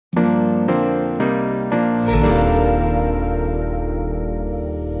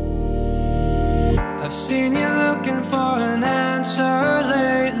I've seen you looking for an answer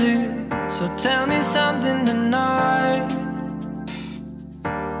lately, so tell me something tonight.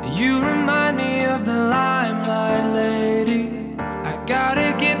 You remind me of the limelight lady. I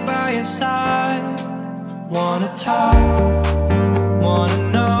gotta get by your side. Wanna talk,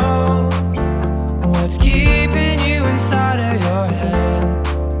 wanna know what's keeping you inside of your head.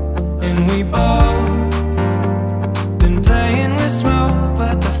 And we both